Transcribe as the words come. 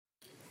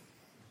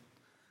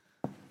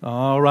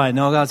All right.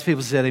 Now God's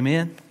people said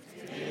amen.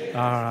 Amen.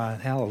 All right.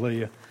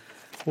 Hallelujah.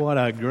 What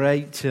a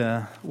great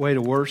way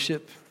to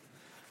worship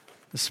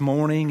this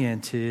morning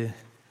and to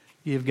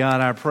give God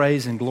our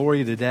praise and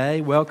glory today.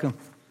 Welcome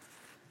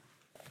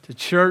to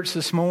church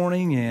this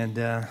morning,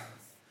 and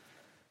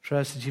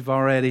trust that you've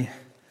already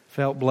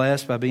felt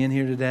blessed by being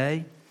here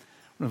today.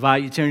 I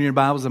invite you to turn your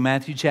Bibles to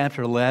Matthew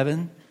chapter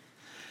 11.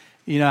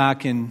 You know, I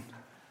can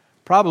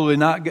probably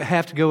not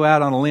have to go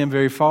out on a limb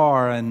very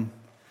far and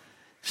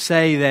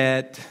say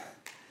that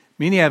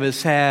many of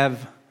us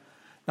have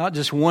not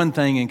just one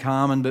thing in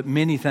common, but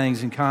many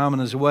things in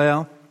common as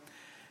well.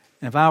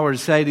 And if I were to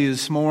say to you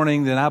this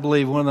morning that I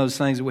believe one of those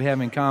things that we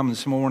have in common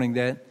this morning,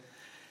 that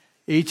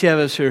each of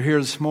us who are here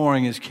this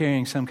morning is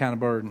carrying some kind of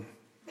burden.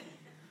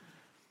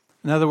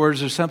 In other words,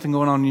 there's something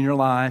going on in your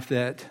life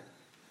that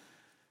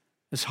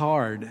is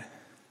hard,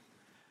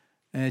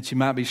 and that you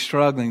might be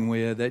struggling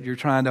with, that you're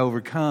trying to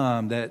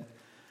overcome, that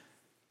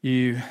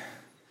you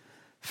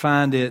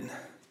find it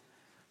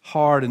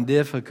hard and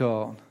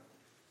difficult.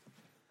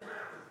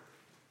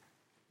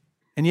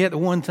 And yet the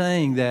one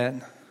thing that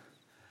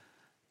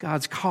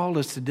God's called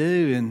us to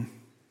do in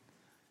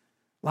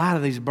a lot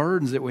of these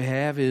burdens that we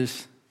have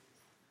is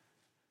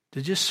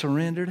to just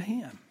surrender to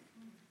Him.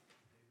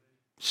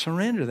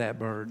 Surrender that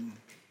burden.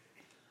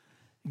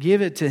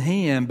 Give it to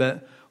Him.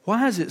 But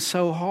why is it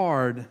so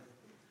hard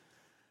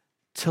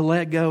to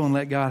let go and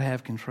let God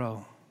have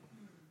control?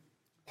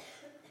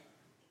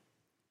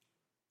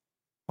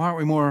 Why aren't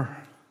we more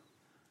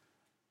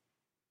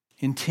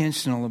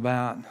intentional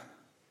about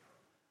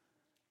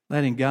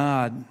letting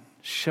God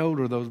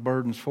shoulder those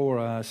burdens for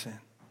us and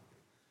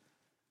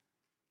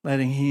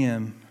letting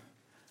Him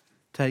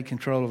take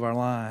control of our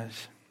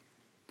lives?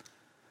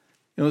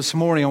 You know, this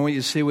morning I want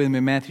you to see with me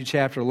in Matthew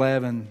chapter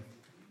 11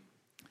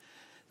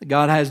 that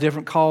God has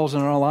different calls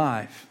in our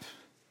life.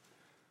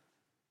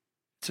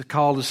 It's a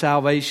call to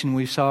salvation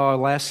we saw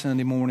last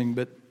Sunday morning,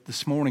 but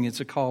this morning it's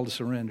a call to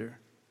surrender.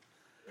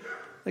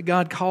 That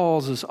God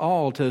calls us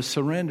all to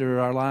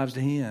surrender our lives to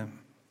Him,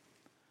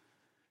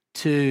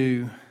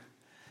 to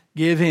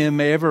give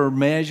Him every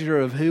measure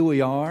of who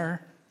we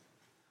are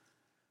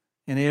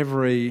and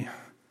every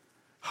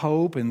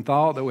hope and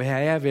thought that we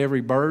have,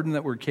 every burden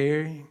that we're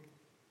carrying,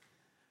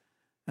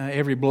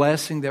 every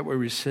blessing that we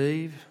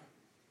receive,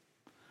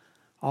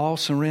 all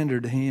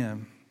surrendered to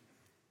Him.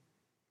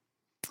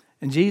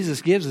 And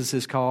Jesus gives us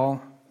this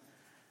call.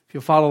 If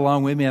you'll follow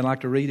along with me, I'd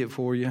like to read it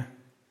for you.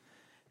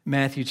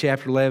 Matthew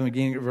chapter 11,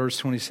 beginning at verse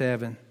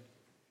 27.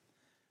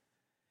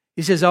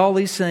 He says, "All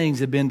these things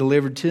have been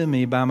delivered to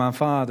me by my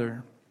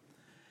Father,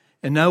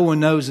 and no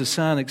one knows the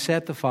Son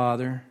except the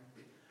Father,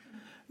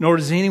 nor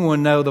does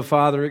anyone know the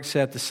Father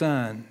except the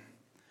Son,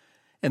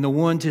 and the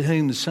one to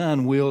whom the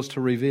Son wills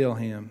to reveal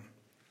Him.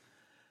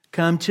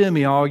 Come to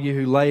me, all you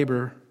who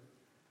labor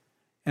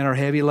and are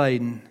heavy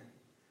laden,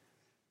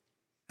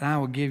 and I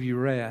will give you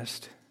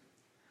rest.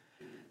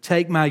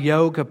 Take my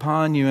yoke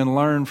upon you and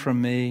learn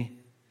from me,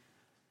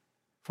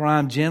 for I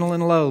am gentle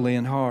and lowly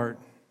in heart,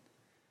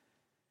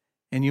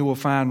 and you will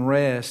find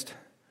rest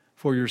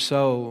for your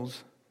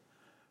souls.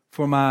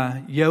 For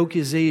my yoke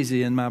is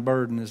easy and my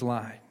burden is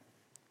light."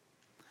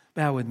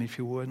 Bow with me if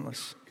you would, and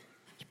let's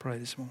pray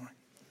this morning.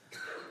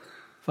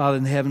 Father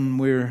in heaven,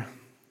 we're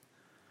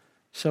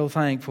so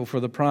thankful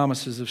for the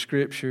promises of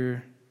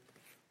Scripture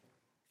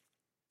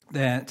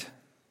that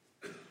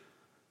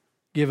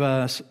give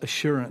us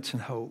assurance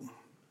and hope.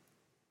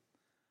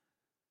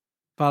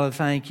 Father,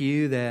 thank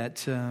you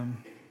that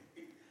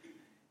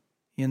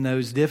in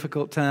those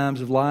difficult times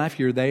of life,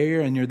 you're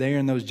there, and you're there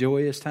in those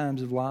joyous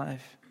times of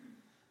life,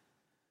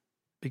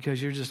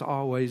 because you're just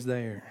always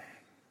there.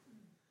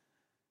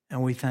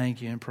 And we thank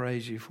you and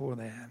praise you for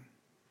that.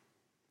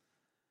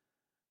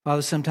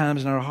 Father,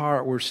 sometimes in our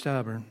heart we're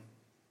stubborn.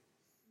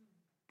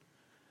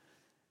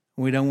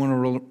 We don't want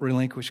to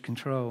relinquish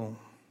control.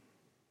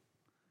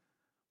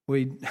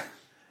 We'd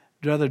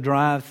rather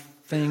drive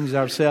things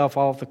ourselves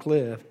off the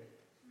cliff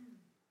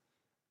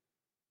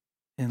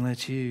and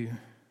let you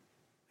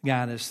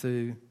guide us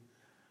through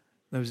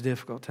those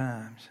difficult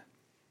times.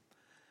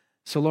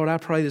 So, Lord, I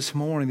pray this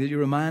morning that you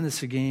remind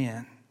us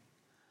again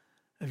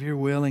of your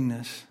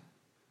willingness,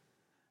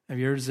 of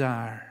your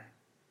desire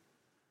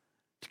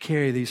to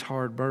carry these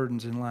hard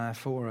burdens in life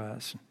for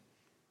us.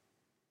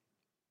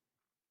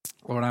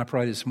 Lord, I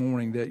pray this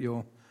morning that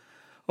you'll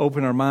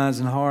open our minds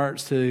and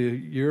hearts to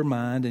your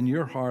mind and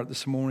your heart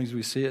this morning as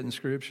we see it in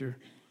Scripture.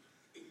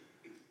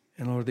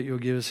 And Lord, that you'll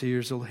give us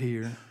ears that'll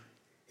hear.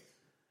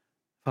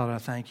 Father, I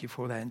thank you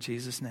for that in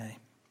Jesus' name.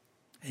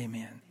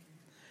 Amen.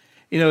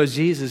 You know, as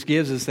Jesus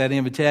gives us that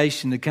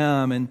invitation to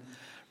come and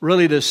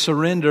really to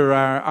surrender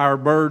our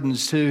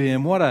burdens to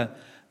Him, what a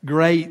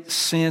great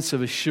sense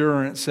of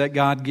assurance that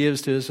God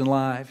gives to us in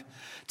life.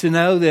 To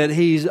know that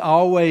He's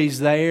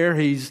always there,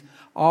 He's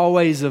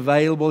always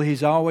available,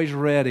 He's always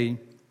ready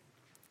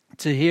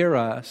to hear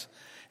us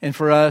and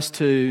for us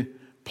to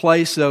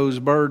place those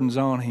burdens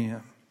on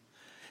Him.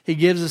 He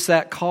gives us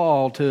that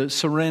call to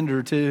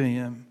surrender to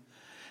Him.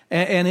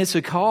 And it's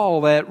a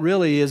call that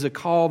really is a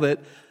call that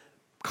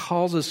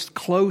calls us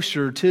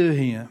closer to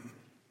Him.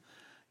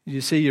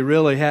 You see, you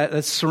really have,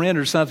 that's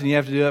surrender, something you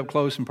have to do up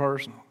close and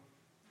personal.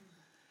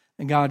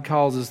 And God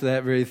calls us to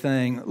that very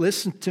thing.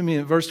 Listen to me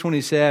in verse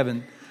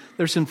 27.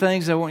 There's some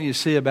things I want you to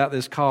see about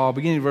this call.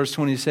 Beginning in verse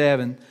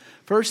 27.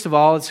 First of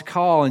all, it's a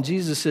call, and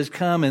Jesus says,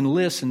 come and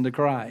listen to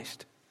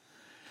Christ.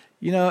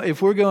 You know,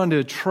 if we're going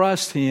to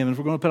trust Him, if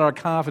we're going to put our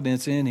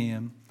confidence in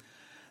Him,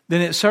 then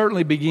it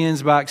certainly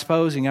begins by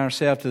exposing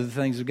ourselves to the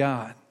things of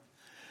God,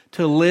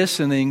 to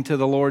listening to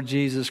the Lord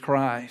Jesus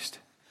Christ,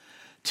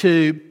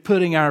 to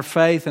putting our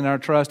faith and our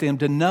trust in Him,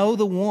 to know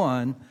the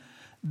one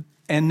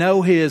and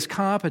know His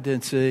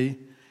competency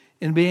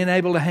in being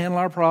able to handle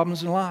our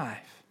problems in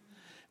life.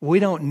 If we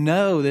don't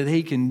know that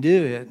He can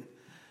do it,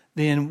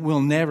 then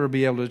we'll never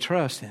be able to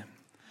trust Him.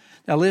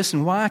 Now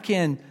listen, why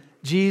can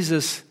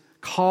Jesus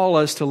call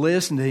us to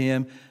listen to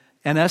Him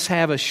and us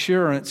have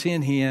assurance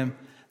in Him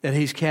that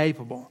He's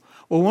capable?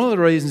 Well, one of the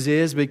reasons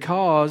is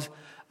because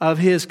of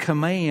His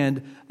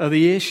command of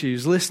the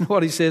issues. Listen to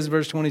what He says in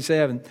verse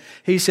 27.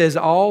 He says,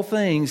 all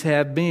things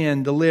have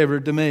been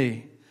delivered to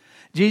me.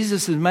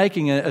 Jesus is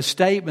making a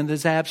statement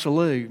that's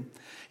absolute.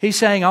 He's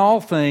saying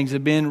all things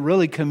have been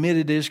really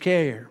committed to His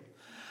care.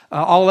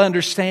 All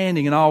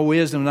understanding and all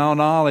wisdom and all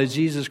knowledge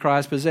Jesus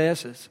Christ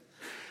possesses.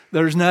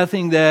 There's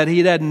nothing that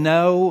He doesn't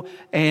know,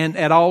 and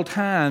at all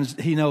times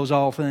He knows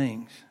all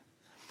things.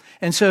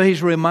 And so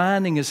He's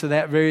reminding us of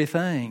that very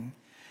thing,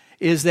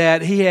 is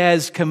that He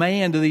has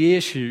command of the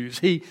issues.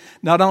 He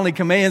not only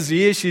commands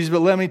the issues,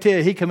 but let me tell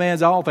you, He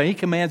commands all things. He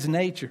commands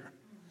nature,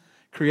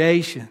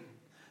 creation,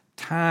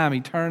 time,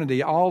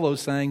 eternity, all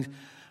those things,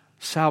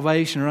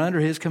 salvation are under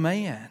His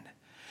command.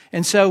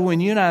 And so when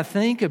you and I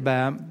think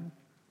about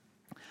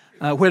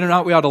whether or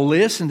not we ought to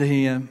listen to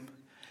Him,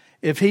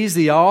 if He's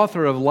the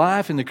author of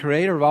life and the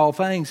creator of all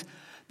things,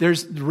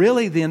 there's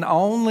really then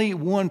only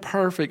one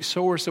perfect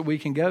source that we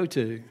can go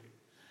to,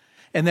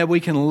 and that we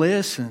can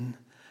listen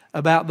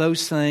about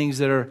those things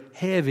that are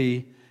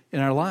heavy in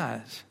our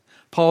lives.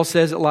 Paul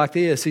says it like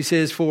this. He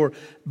says, for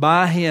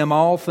by Him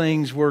all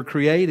things were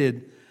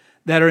created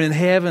that are in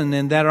heaven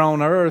and that are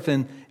on earth,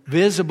 and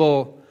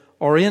visible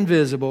or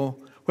invisible,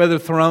 whether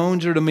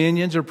thrones or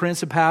dominions or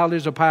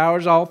principalities or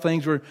powers, all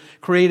things were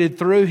created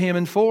through Him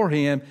and for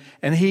Him.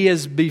 And He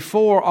is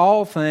before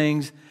all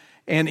things,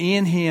 and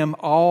in Him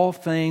all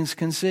things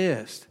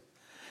consist.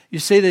 You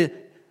see, the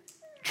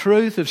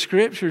truth of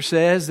Scripture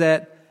says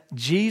that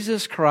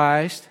Jesus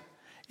Christ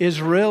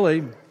is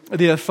really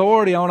the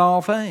authority on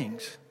all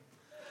things.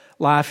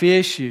 Life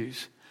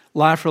issues,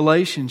 life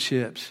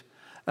relationships,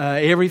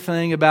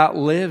 everything about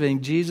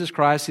living, Jesus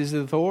Christ is the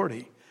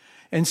authority.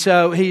 And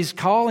so He's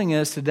calling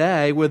us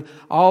today, with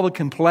all the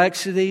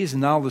complexities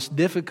and all the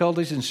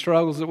difficulties and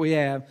struggles that we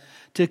have,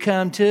 to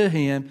come to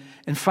Him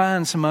and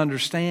find some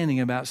understanding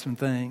about some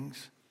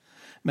things.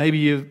 Maybe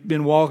you've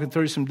been walking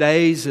through some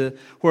days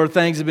where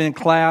things have been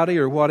cloudy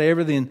or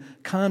whatever, then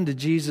come to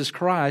Jesus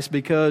Christ,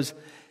 because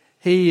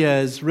He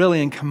is really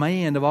in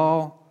command of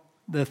all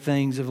the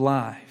things of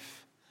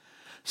life.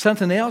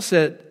 Something else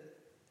that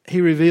He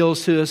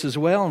reveals to us as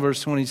well in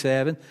verse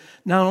 27,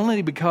 not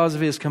only because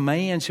of His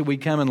command should we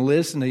come and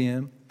listen to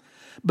Him,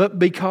 but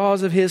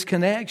because of His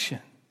connection.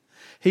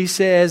 He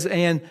says,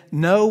 and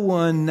no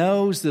one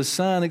knows the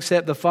Son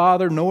except the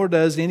Father, nor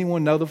does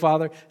anyone know the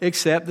Father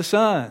except the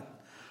Son.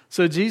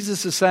 So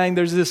Jesus is saying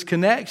there's this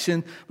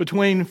connection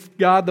between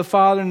God the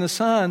Father and the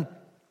Son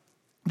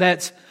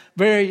that's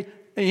very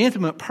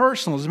intimate,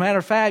 personal. As a matter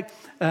of fact,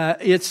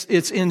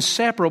 it's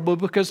inseparable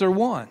because they're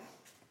one.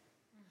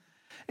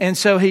 And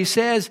so He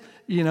says,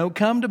 you know,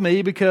 come to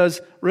me,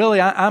 because really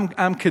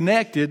I'm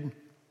connected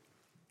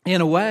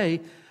in a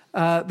way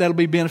that'll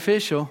be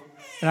beneficial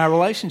in our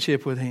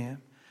relationship with Him.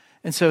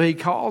 And so He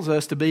calls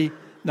us to be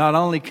not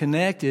only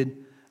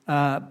connected,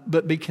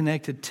 but be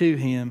connected to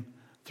Him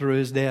through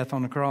His death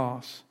on the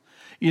cross.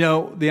 You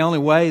know, the only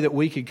way that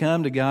we could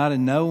come to God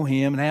and know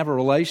Him and have a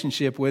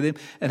relationship with Him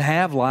and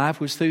have life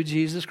was through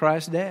Jesus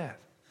Christ's death.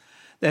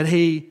 That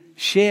He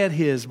shed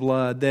His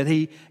blood, that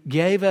He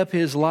gave up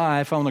His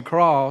life on the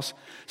cross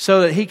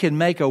so that He could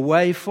make a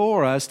way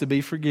for us to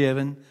be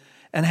forgiven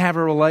and have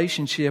a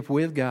relationship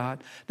with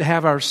God, to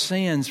have our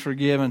sins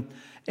forgiven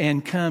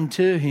and come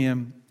to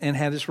Him and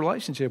have this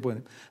relationship with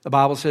Him. The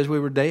Bible says we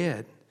were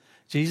dead.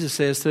 Jesus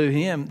says through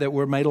Him that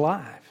we're made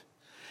alive.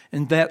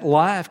 And that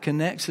life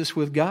connects us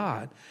with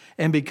God.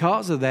 And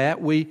because of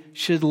that, we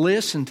should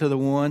listen to the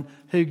one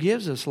who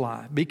gives us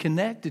life, be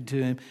connected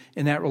to Him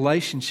in that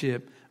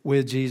relationship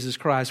with Jesus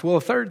Christ. Well,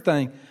 a third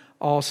thing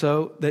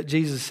also that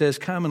Jesus says,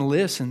 come and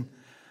listen,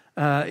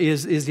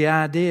 is the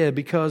idea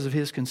because of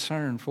His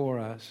concern for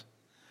us.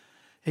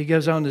 He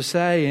goes on to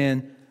say,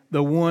 and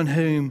the one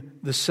whom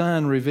the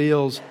Son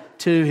reveals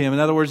to Him. In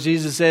other words,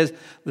 Jesus says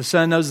the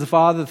Son knows the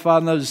Father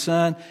knows the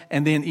Son,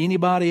 and then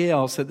anybody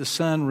else that the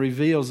Son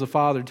reveals the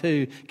Father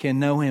to can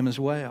know Him as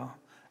well.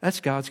 That's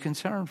God's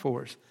concern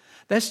for us.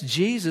 That's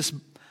Jesus.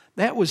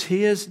 That was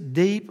His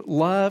deep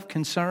love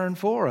concern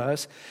for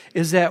us,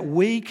 is that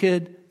we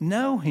could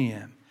know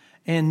Him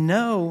and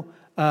know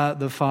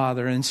the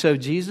Father. And so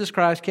Jesus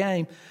Christ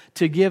came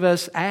to give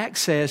us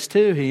access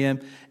to Him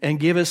and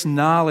give us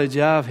knowledge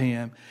of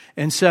Him.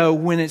 And so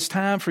when it's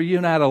time for you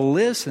and I to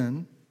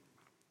listen,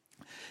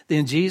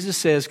 then Jesus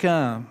says,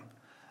 come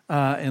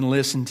and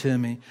listen to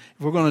me.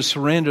 If we're going to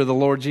surrender the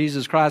Lord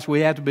Jesus Christ, we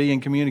have to be in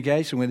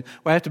communication with Him.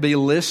 We have to be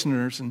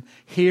listeners and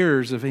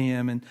hearers of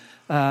Him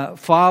and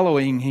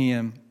following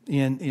Him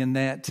in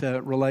that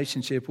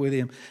relationship with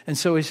Him. And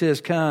so He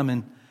says,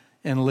 come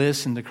and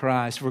listen to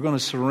Christ. If we're going to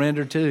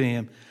surrender to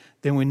Him,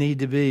 then we need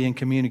to be in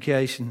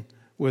communication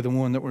with the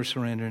one that we're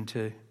surrendering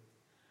to.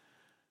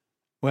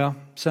 Well,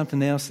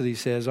 something else that He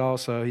says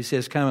also. He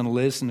says, come and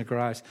listen to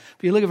Christ.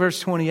 If you look at verse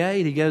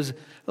 28, He goes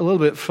a little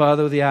bit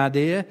further with the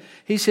idea.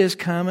 He says,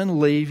 come and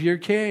leave your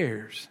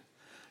cares.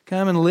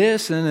 Come and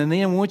listen. And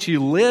then once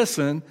you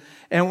listen,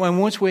 and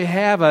once we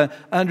have an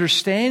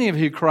understanding of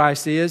who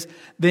Christ is,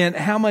 then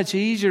how much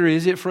easier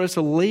is it for us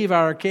to leave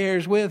our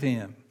cares with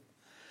Him?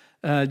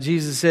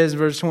 Jesus says in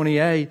verse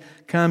 28,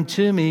 come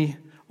to me,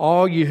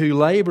 all you who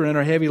labor and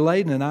are heavy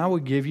laden, and I will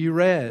give you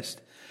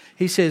rest.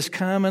 He says,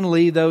 come and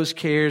leave those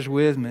cares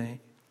with me.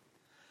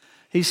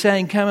 He's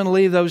saying, come and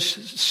leave those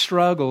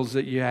struggles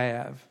that you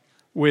have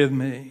with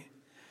me.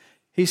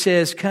 He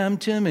says, come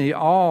to me,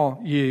 all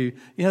you.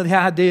 You know, the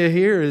idea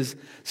here is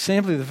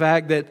simply the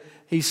fact that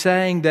He's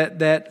saying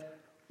that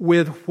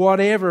with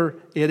whatever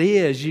it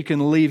is, you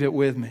can leave it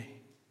with me.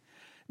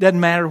 Doesn't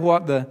matter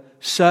what the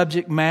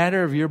subject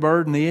matter of your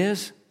burden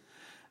is.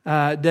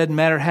 Doesn't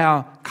matter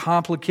how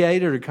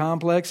complicated or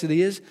complex it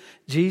is.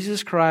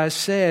 Jesus Christ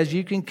says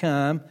you can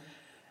come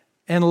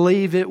and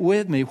leave it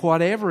with me.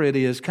 Whatever it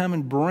is, come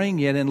and bring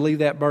it and leave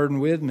that burden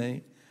with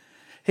me.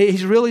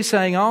 He's really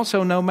saying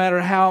also, no matter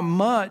how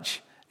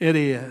much it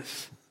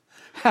is,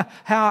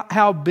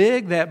 how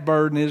big that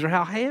burden is or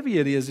how heavy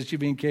it is that you've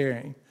been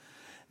carrying.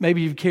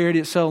 Maybe you've carried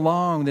it so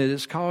long that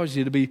it's caused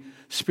you to be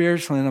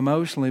spiritually and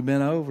emotionally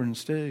bent over and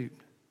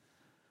stooped,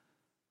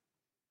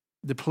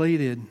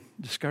 depleted,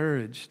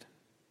 discouraged.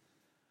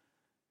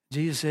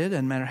 Jesus said, it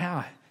doesn't matter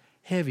how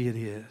heavy it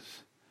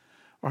is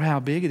or how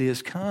big it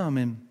is, come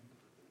and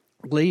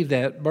leave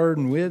that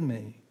burden with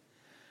me.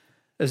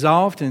 As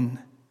often,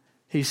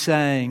 He's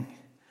saying,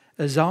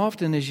 as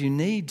often as you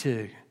need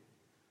to,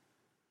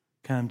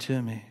 come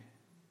to me.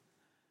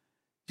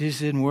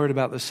 Jesus isn't worried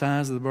about the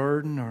size of the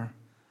burden or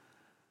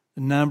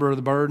the number of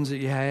the burdens that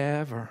you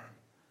have or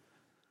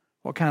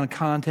what kind of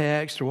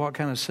context or what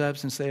kind of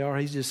substance they are.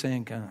 He's just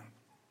saying, come.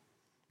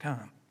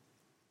 Come.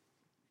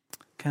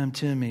 Come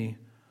to me,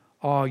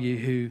 all you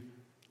who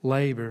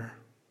labor.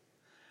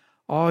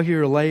 All you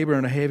who are laboring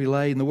and are heavy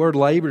laden. The word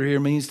labor here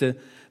means to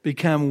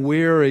become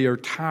weary or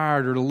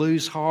tired or to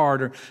lose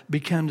heart or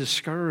become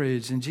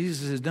discouraged. And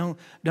Jesus says,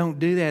 don't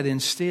do that.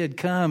 Instead,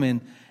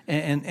 come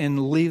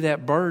and leave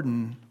that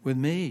burden with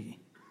me.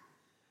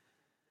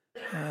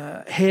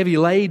 Heavy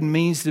laden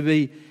means to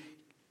be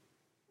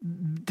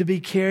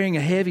carrying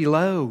a heavy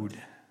load.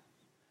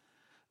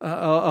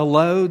 A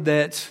load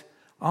that's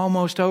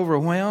almost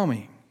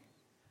overwhelming.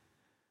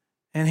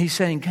 And He's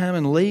saying, come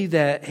and leave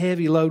that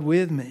heavy load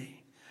with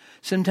me.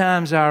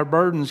 Sometimes our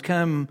burdens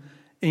come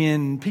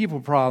in people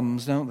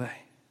problems, don't they?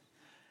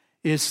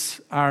 It's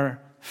our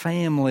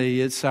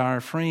family, it's our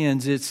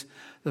friends, it's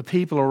the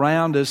people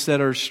around us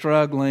that are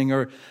struggling,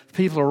 or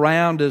people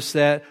around us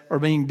that are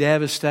being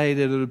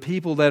devastated, or the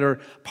people that are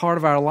part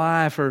of our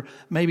life are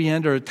maybe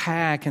under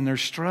attack and they're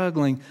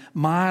struggling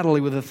mightily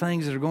with the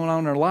things that are going on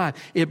in their life.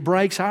 It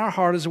breaks our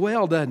heart as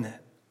well, doesn't it?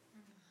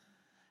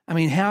 I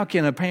mean, how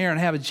can a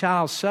parent have a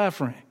child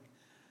suffering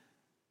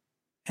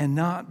and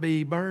not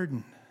be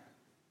burdened?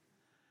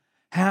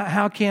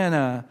 How can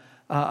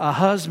a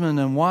husband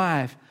and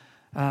wife,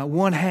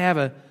 one have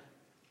a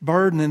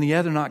burden and the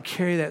other not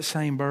carry that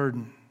same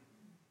burden?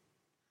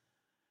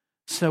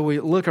 So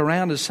we look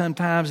around us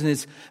sometimes and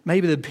it's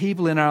maybe the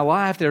people in our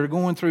life that are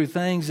going through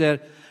things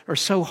that are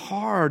so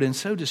hard and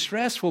so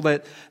distressful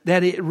that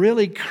it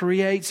really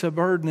creates a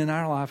burden in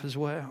our life as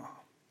well.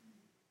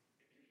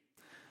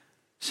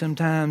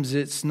 Sometimes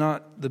it's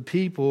not the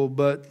people,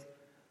 but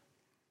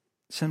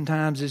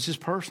sometimes it's just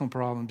personal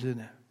problems, isn't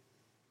it?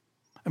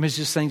 I mean, it's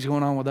just things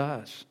going on with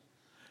us.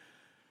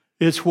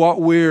 It's what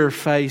we're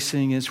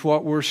facing. It's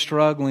what we're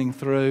struggling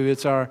through.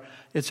 It's our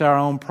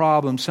own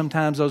problems.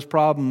 Sometimes those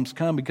problems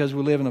come because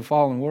we live in a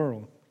fallen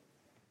world.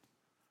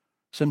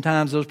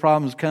 Sometimes those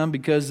problems come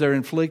because they're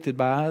inflicted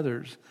by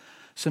others.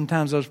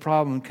 Sometimes those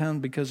problems come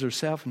because they're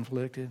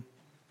self-inflicted.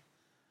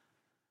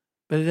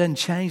 But it doesn't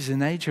change the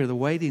nature of the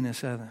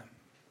weightiness of them.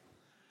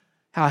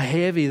 How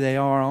heavy they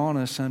are on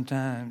us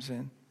sometimes.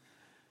 And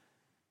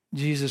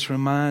Jesus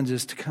reminds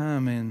us to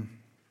come and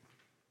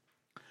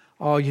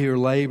all you who are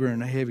laboring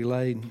and are heavy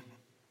laden.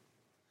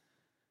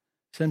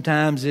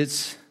 Sometimes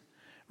it's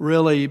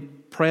really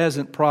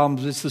present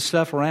problems. It's the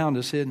stuff around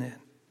us, isn't it?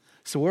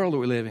 It's the world that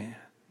we live in.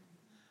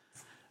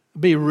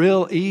 It'd be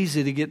real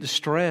easy to get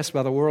distressed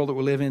by the world that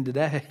we live in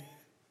today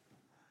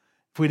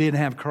if we didn't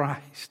have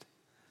Christ.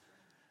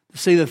 to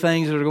see the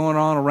things that are going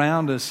on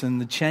around us and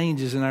the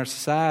changes in our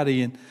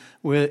society, and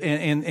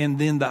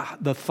then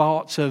the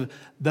thoughts of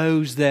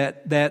those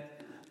that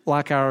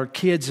like our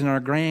kids and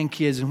our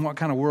grandkids and what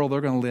kind of world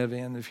they're going to live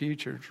in the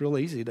future. It's real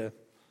easy to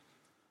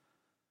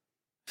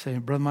say,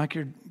 Brother Mike,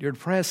 you're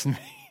depressing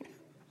me.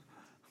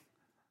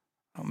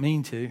 I don't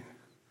mean to.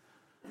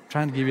 I'm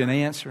trying to give you an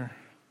answer.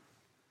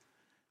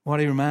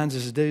 What he reminds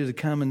us to do is to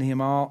come unto him,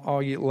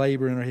 all you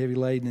labor and are heavy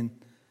laden,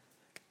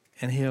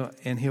 and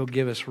he'll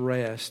give us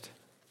rest.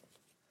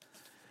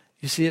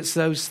 You see, it's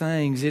those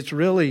things. It's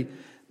really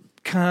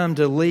come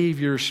to leave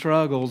your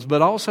struggles,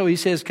 but also he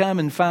says, come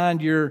and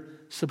find your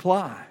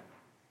supply.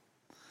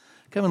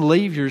 Come and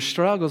leave your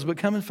struggles, but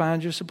come and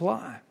find your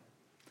supply.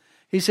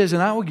 He says,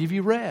 and I will give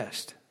you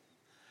rest.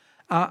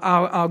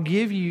 I'll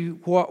give you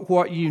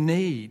what you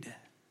need.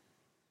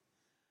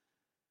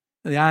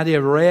 The idea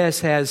of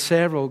rest has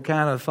several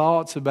kind of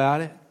thoughts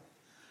about it.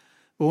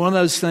 But one of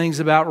those things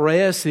about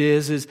rest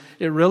is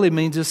it really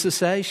means a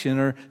cessation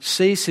or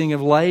ceasing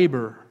of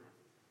labor.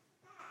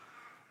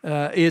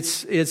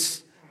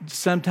 It's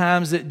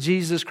sometimes that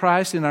Jesus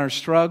Christ in our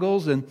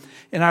struggles and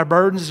in our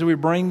burdens, as we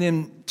bring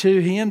them to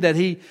him, that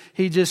he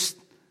just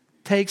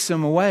takes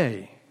them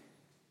away.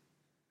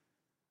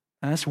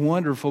 And that's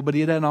wonderful, but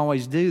he doesn't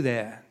always do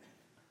that.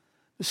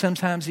 But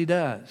sometimes he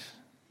does.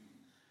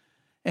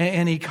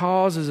 And he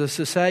causes a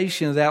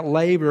cessation of that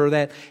labor or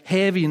that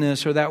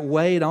heaviness or that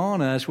weight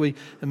on us. We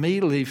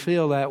immediately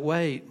feel that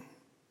weight,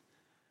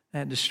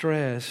 that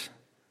distress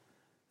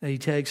that he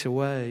takes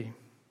away.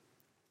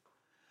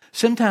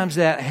 Sometimes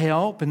that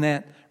help and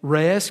that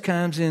rest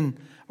comes in,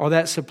 or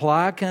that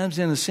supply comes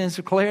in a sense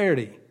of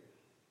clarity.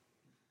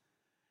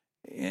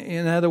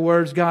 In other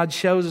words, God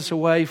shows us a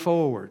way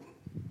forward.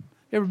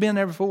 Ever been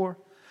there before?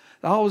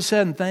 All of a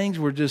sudden things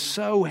were just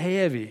so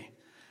heavy.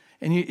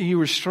 And you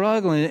were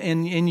struggling,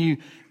 and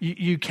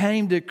you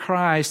came to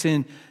Christ,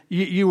 and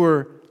you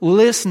were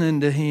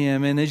listening to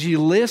him. And as you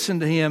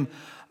listened to him,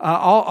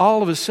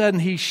 all of a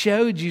sudden he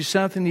showed you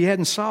something you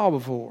hadn't saw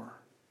before.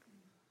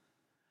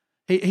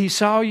 He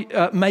saw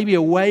maybe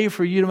a way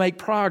for you to make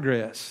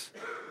progress.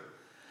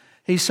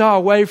 He saw a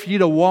way for you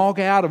to walk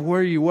out of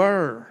where you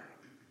were.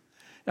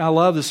 I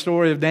love the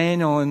story of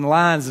Daniel in the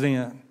lion's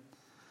den.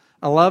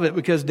 I love it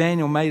because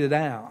Daniel made it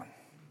out.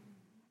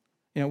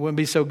 It wouldn't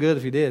be so good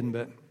if he didn't,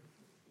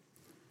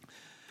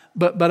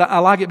 but I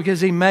like it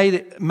because he made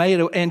it,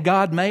 and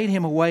God made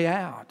him a way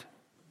out.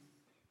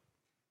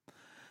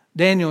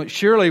 Daniel,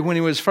 surely when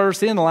he was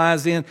first in the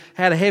lion's den,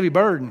 had a heavy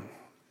burden.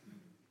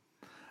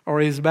 Or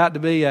he was about to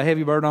be a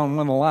heavy burden on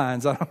one of the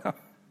lions. I don't know.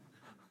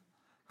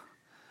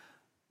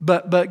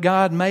 But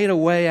God made a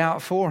way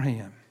out for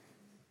him.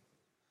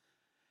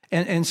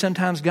 And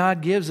sometimes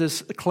God gives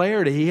us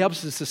clarity. He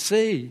helps us to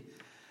see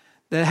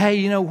that, hey,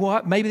 you know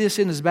what? Maybe this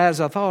isn't as bad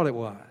as I thought it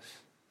was.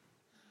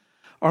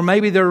 Or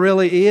maybe there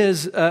really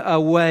is a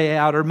way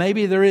out. Or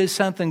maybe there is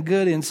something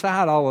good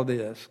inside all of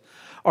this.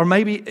 Or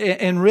maybe,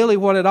 and really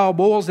what it all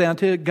boils down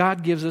to,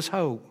 God gives us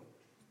hope.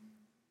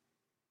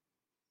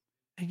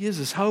 He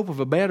gives us hope of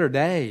a better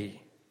day.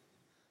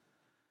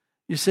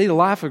 You see, the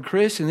life of a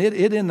Christian, it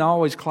isn't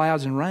always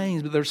clouds and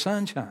rains, but there's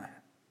sunshine.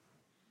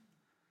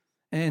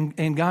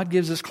 And God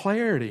gives us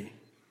clarity.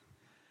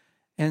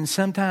 And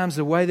sometimes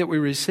the way that we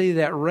receive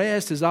that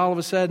rest is all of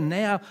a sudden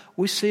now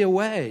we see a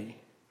way.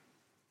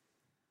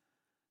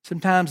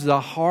 Sometimes the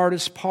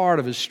hardest part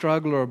of a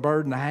struggle or a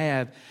burden to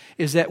have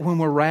is that when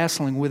we're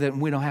wrestling with it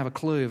and we don't have a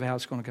clue of how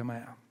it's going to come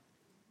out.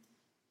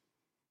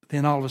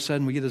 Then all of a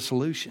sudden we get a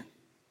solution.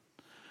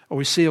 Or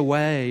we see a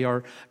way,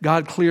 or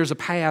God clears a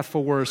path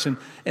for us, and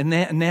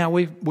now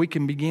we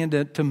can begin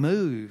to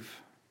move.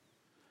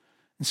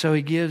 And so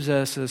he gives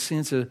us a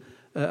sense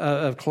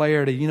of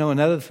clarity. You know,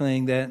 another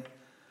thing that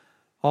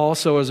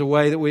also is a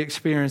way that we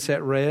experience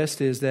that rest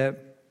is that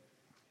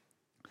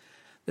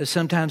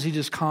sometimes he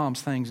just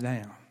calms things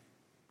down.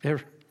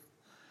 Have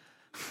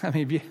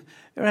you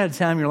ever had a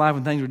time in your life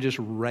when things were just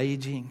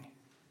raging?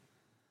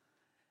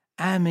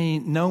 I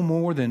mean, no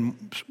more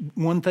than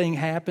one thing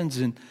happens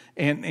and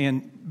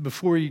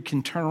before you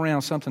can turn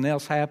around, something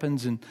else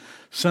happens and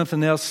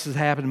something else has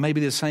happened, maybe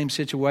the same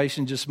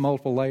situation, just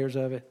multiple layers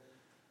of it.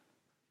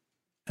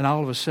 And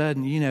all of a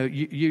sudden, you know,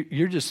 you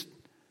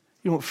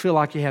don't feel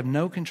like you have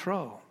no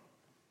control.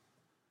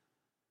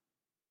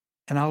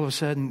 And all of a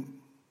sudden,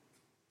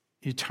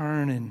 you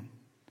turn and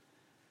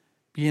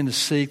begin to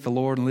seek the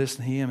Lord and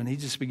listen to him, and he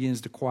just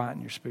begins to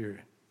quieten your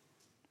spirit.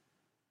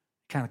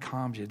 Kind of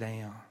calms you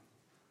down.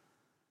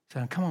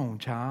 So, come on,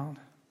 child.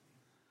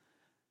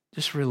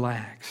 Just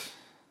relax.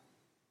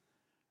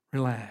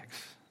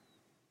 Relax.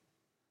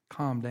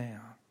 Calm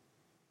down.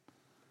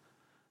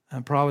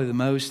 And probably the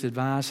most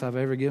advice I've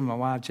ever given my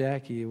wife,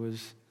 Jackie,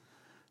 was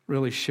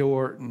really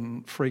short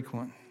and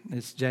frequent.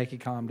 It's, Jackie,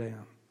 calm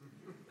down.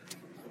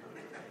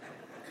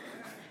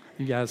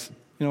 You guys,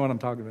 you know what I'm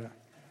talking about.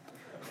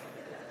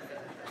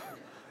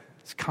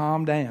 It's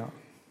calm down.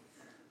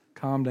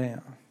 Calm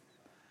down.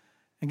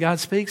 And God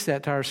speaks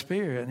that to our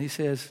spirit, and he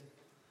says,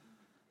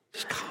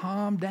 just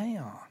calm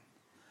down.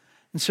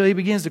 And so he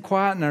begins to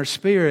quieten our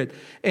spirit.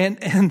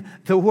 And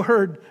the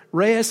word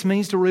rest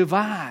means to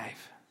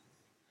revive.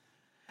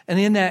 And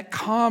in that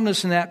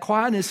calmness and that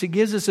quietness, it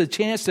gives us a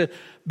chance to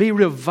be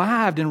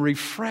revived and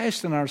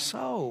refreshed in our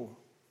soul,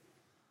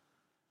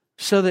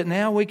 so that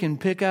now we can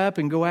pick up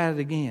and go at it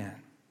again.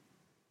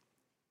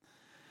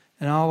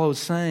 And all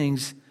those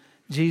things,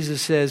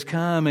 Jesus says,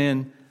 come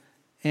and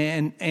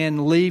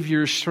leave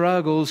your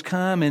struggles.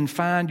 Come and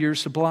find your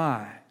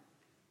supply.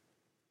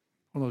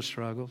 All those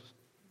struggles.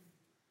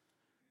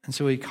 And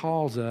so he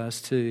calls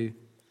us to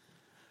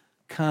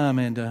come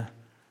and to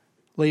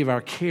leave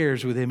our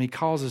cares with him. He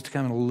calls us to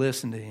come and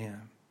listen to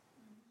him.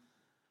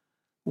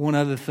 One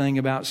other thing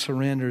about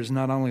surrender is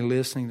not only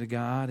listening to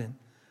God and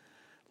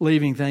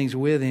leaving things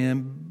with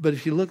him, but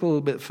if you look a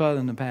little bit further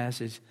in the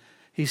passage,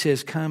 he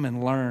says, come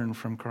and learn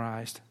from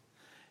Christ.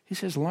 He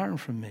says, learn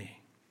from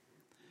me.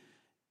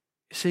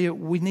 See,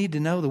 we need to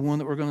know the one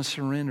that we're going to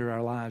surrender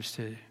our lives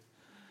to,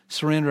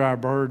 surrender our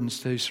burdens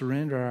to,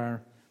 surrender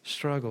our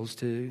struggles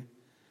to.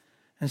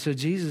 And so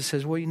Jesus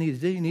says, what you need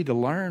to do, you need to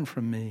learn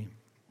from me.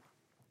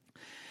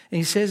 And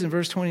he says in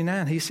verse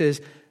 29, he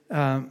says,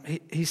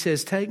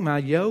 take my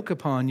yoke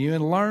upon you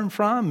and learn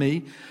from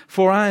me,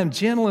 for I am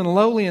gentle and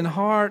lowly in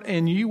heart,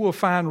 and you will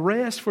find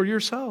rest for your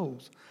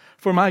souls.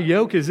 For my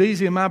yoke is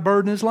easy and my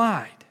burden is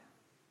light.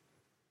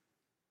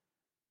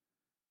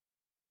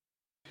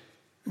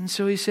 And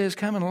so he says,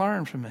 come and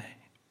learn from me.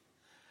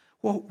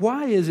 Well,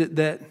 why is it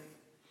that,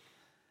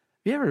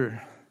 you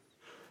ever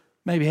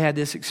maybe had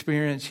this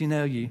experience,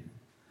 you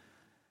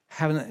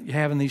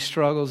having these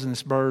struggles and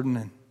this burden,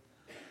 and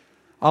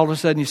all of a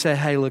sudden you say,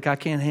 hey, look, I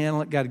can't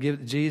handle it, got to give it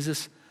to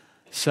Jesus.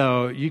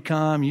 So you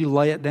come, you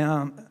lay it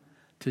down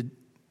to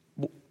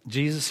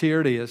Jesus,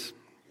 here it is.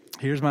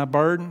 Here's my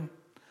burden.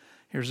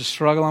 Here's the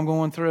struggle I'm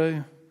going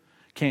through.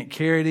 Can't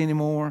carry it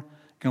anymore.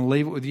 Going to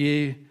leave it with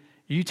you.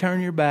 You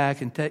turn your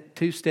back and take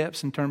 2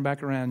 steps and turn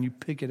back around and you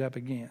pick it up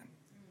again.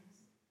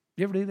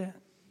 You ever do that?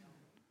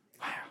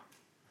 Wow.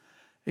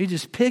 You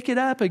just pick it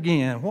up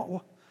again.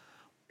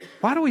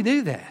 Why do we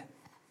do that?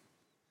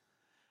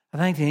 I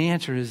think the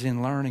answer is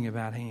in learning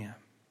about him.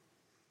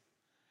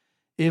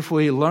 If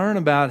we learn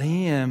about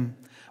him,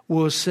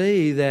 we'll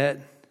see that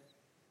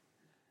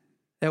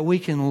we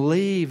can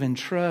leave and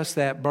trust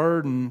that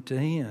burden to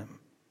him.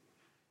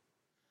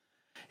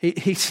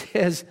 He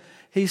says,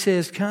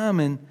 come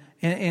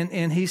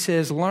and he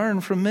says, learn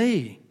from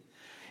me.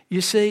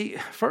 You see,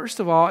 first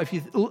of all, if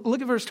you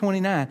look at verse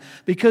 29,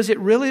 because it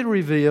really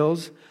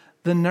reveals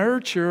the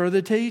nurture of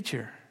the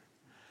teacher,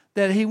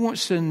 that he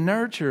wants to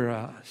nurture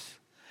us,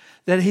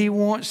 that he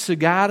wants to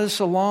guide us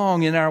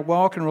along in our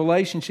walk and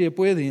relationship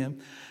with him,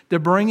 to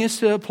bring us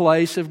to a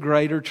place of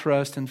greater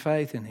trust and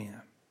faith in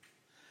him.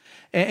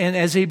 And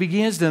as he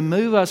begins to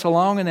move us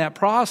along in that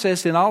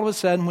process, then all of a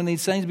sudden when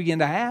these things begin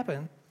to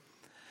happen,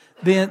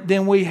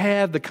 then we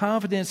have the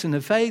confidence and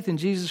the faith in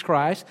Jesus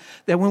Christ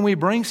that when we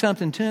bring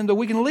something to him, that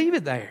we can leave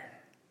it there.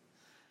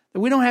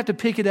 That we don't have to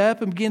pick it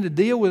up and begin to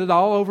deal with it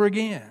all over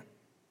again.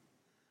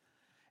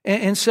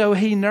 And so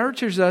he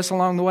nurtures us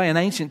along the way. In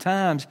ancient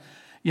times,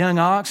 young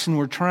oxen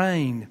were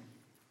trained.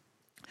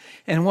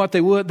 And what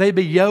they'd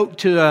be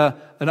yoked to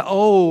an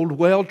old,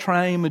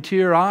 well-trained,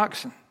 mature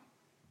oxen.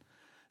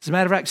 As a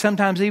matter of fact,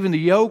 sometimes even the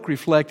yoke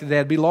reflected that.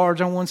 It'd be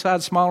large on one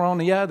side, smaller on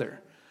the other.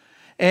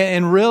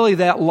 And really,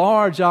 that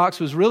large ox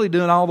was really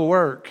doing all the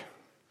work.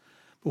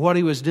 But what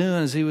he was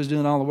doing is he was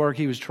doing all the work.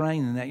 He was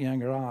training that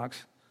younger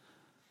ox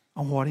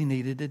on what he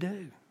needed to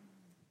do.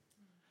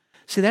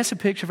 See, that's a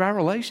picture of our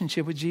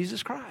relationship with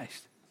Jesus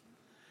Christ.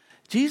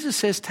 Jesus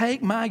says,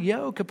 take my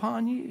yoke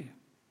upon you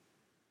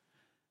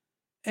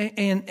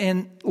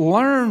and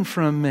learn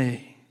from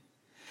me.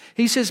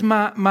 He says,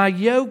 my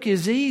yoke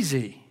is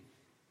easy.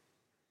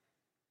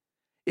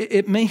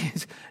 It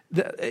means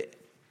that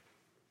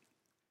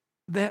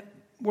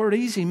word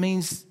easy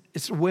means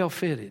it's well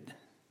fitted.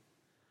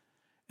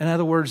 In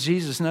other words,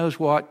 Jesus knows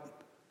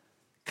what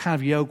kind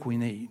of yoke we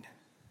need.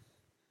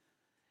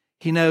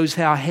 He knows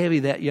how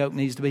heavy that yoke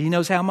needs to be. He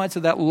knows how much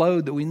of that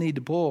load that we need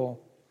to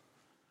pull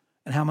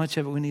and how much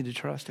of it we need to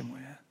trust him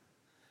with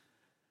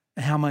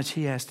and how much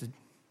he has to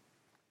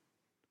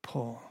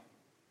pull.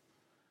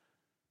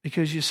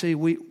 Because you see,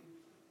 we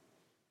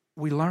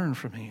learn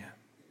from him.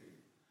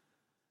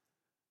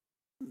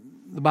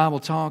 The Bible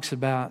talks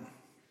about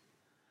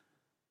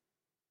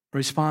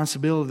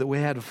responsibility that we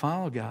had to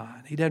follow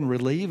God. He doesn't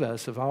relieve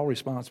us of all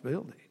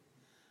responsibility.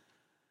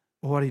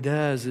 But what he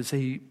does is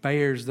he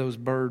bears those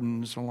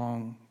burdens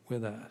along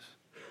with us.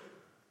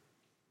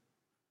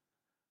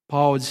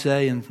 Paul would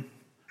say in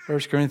 1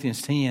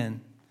 Corinthians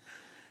 10,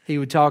 he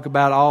would talk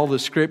about all the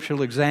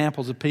scriptural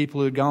examples of people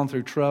who had gone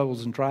through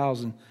troubles and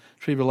trials and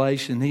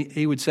tribulation.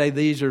 He would say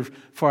these are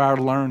for our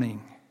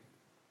learning.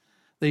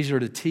 These are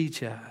to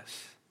teach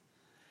us.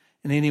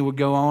 And then he would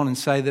go on and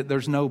say that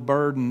there's no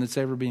burden that's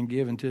ever been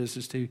given to us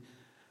as to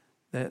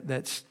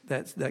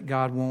that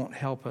God won't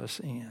help us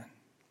in.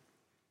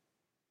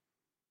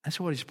 That's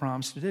what he's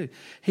promised to do.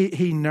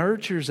 He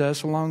nurtures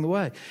us along the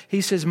way. He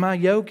says, my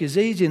yoke is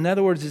easy. In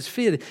other words, it's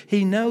fitted.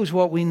 He knows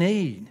what we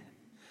need.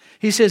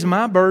 He says,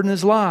 my burden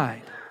is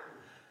light.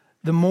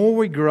 The more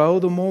we grow,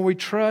 the more we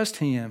trust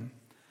Him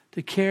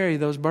to carry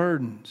those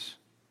burdens.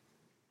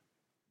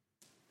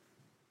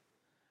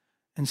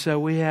 And so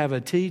we have a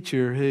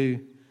teacher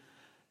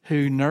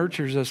who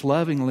nurtures us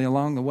lovingly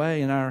along the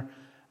way in our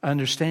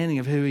understanding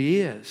of who He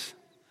is.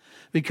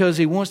 Because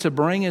He wants to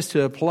bring us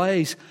to a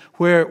place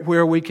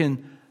where we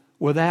can,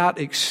 without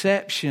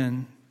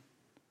exception,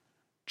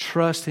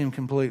 trust Him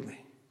completely.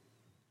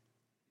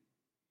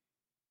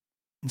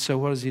 And so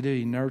what does He do?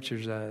 He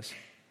nurtures us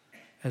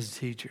as a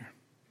teacher.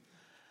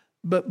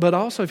 But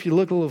also, if you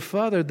look a little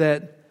further,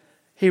 that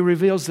He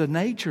reveals the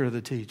nature of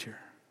the teacher.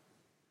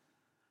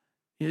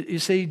 You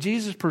see,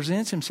 Jesus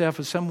presents Himself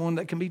as someone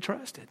that can be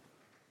trusted.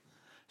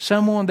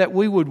 Someone that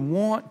we would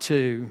want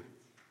to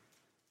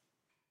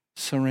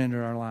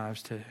surrender our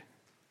lives to.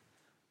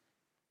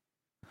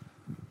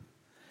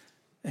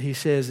 He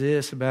says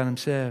this about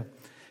Himself.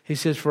 He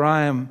says, for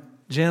I am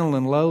gentle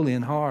and lowly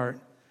in heart,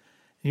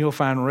 and you'll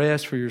find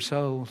rest for your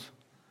souls.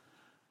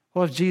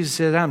 What if Jesus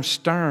said, I'm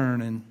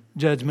stern and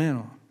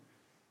judgmental?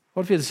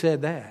 What if He'd have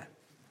said that?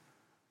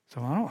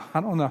 So I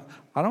don't know.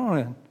 I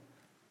don't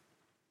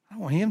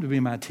want Him to be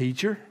my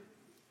teacher.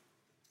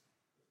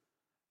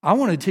 I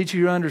want a teacher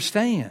who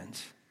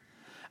understands.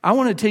 I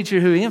want a teacher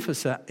who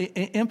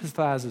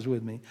empathizes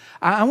with me.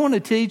 I want a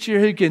teacher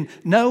who can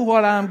know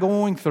what I'm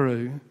going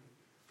through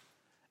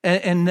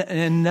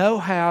and know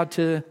how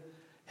to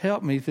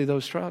help me through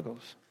those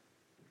struggles.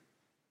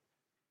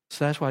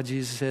 So that's why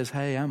Jesus says,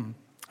 hey, I'm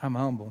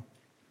humble.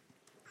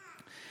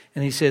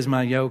 And He says,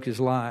 my yoke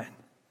is light.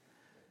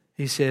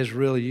 He says,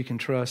 really, you can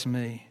trust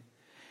me.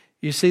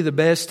 You see, the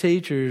best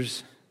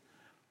teachers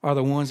are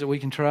the ones that we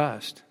can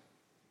trust.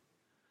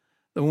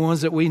 The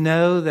ones that we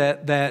know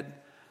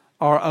that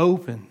are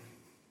open.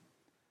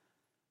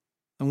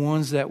 The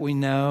ones that we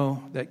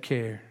know that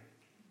care.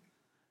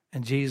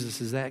 And Jesus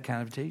is that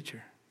kind of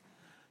teacher.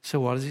 So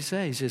what does He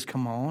say? He says,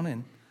 come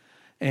on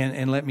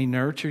and let me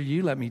nurture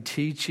you. Let me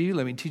teach you.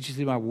 Let me teach you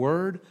through my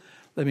word.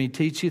 Let me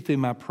teach you through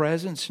my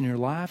presence in your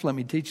life. Let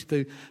me teach you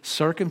through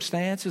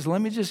circumstances.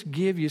 Let me just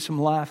give you some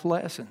life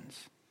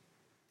lessons.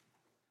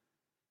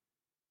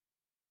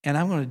 And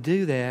I'm going to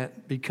do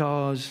that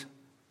because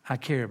I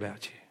care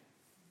about you.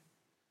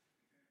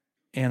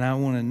 And I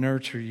want to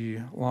nurture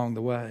you along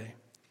the way.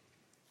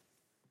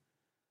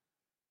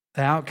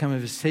 The outcome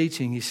of His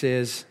teaching, He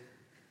says,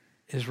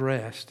 is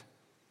rest.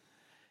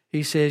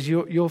 He says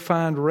you'll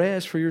find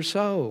rest for your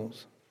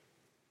souls.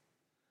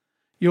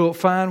 You'll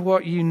find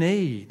what you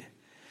need.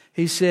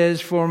 He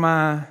says, for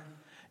my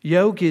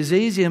yoke is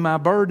easy and my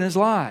burden is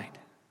light.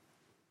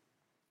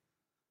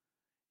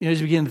 You know,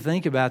 as you begin to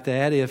think about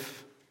that,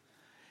 if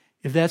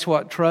that's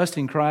what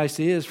trusting Christ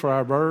is for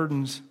our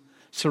burdens,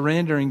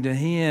 surrendering to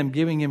Him,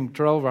 giving Him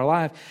control of our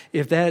life,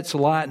 if that's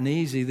light and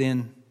easy,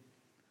 then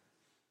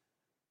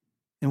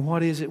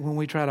what is it when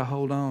we try to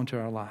hold on to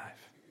our life?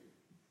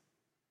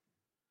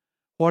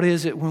 What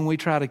is it when we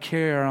try to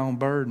carry our own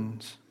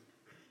burdens?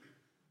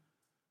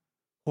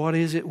 What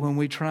is it when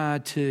we try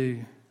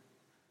to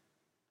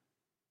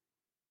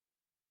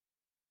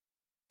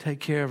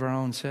take care of our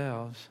own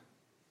selves?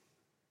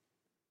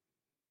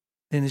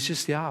 Then it's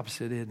just the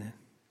opposite, isn't it?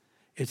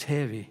 It's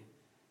heavy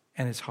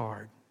and it's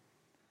hard.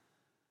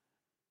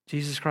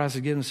 Jesus Christ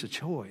has given us a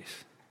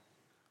choice.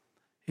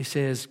 He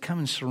says, come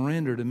and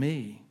surrender to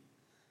me.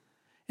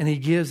 And He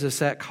gives us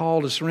that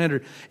call to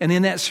surrender. And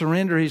in that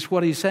surrender,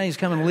 what He's saying is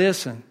come and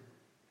listen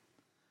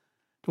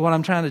to what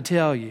I'm trying to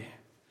tell you.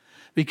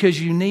 Because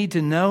you need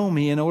to know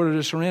me in order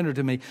to surrender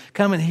to me.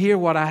 Come and hear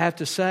what I have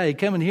to say.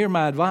 Come and hear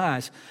my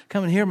advice.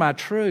 Come and hear my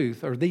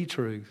truth or the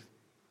truth.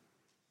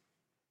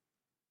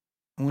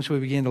 And once we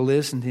begin to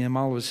listen to Him,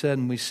 all of a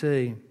sudden we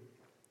see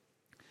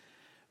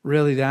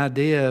really the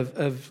idea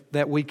of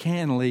that we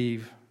can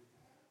leave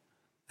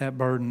that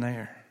burden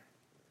there.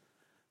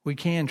 We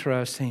can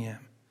trust Him.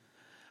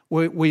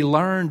 We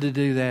learn to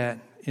do that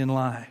in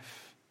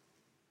life.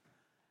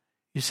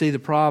 You see, the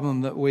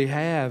problem that we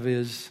have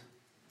is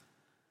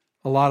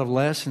a lot of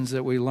lessons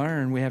that we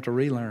learn, we have to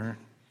relearn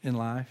in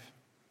life.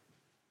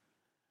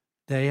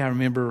 I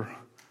remember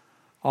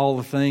all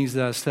the things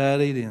that I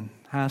studied in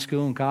high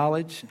school and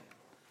college.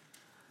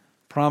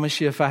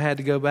 Promise you, if I had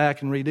to go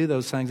back and redo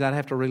those things, I'd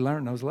have to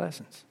relearn those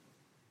lessons.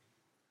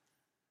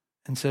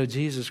 And so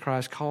Jesus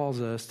Christ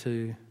calls us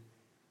to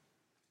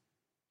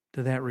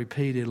that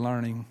repeated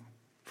learning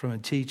from a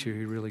teacher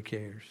who really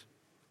cares.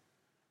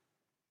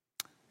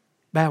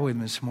 Bow with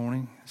me this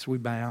morning as we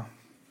bow.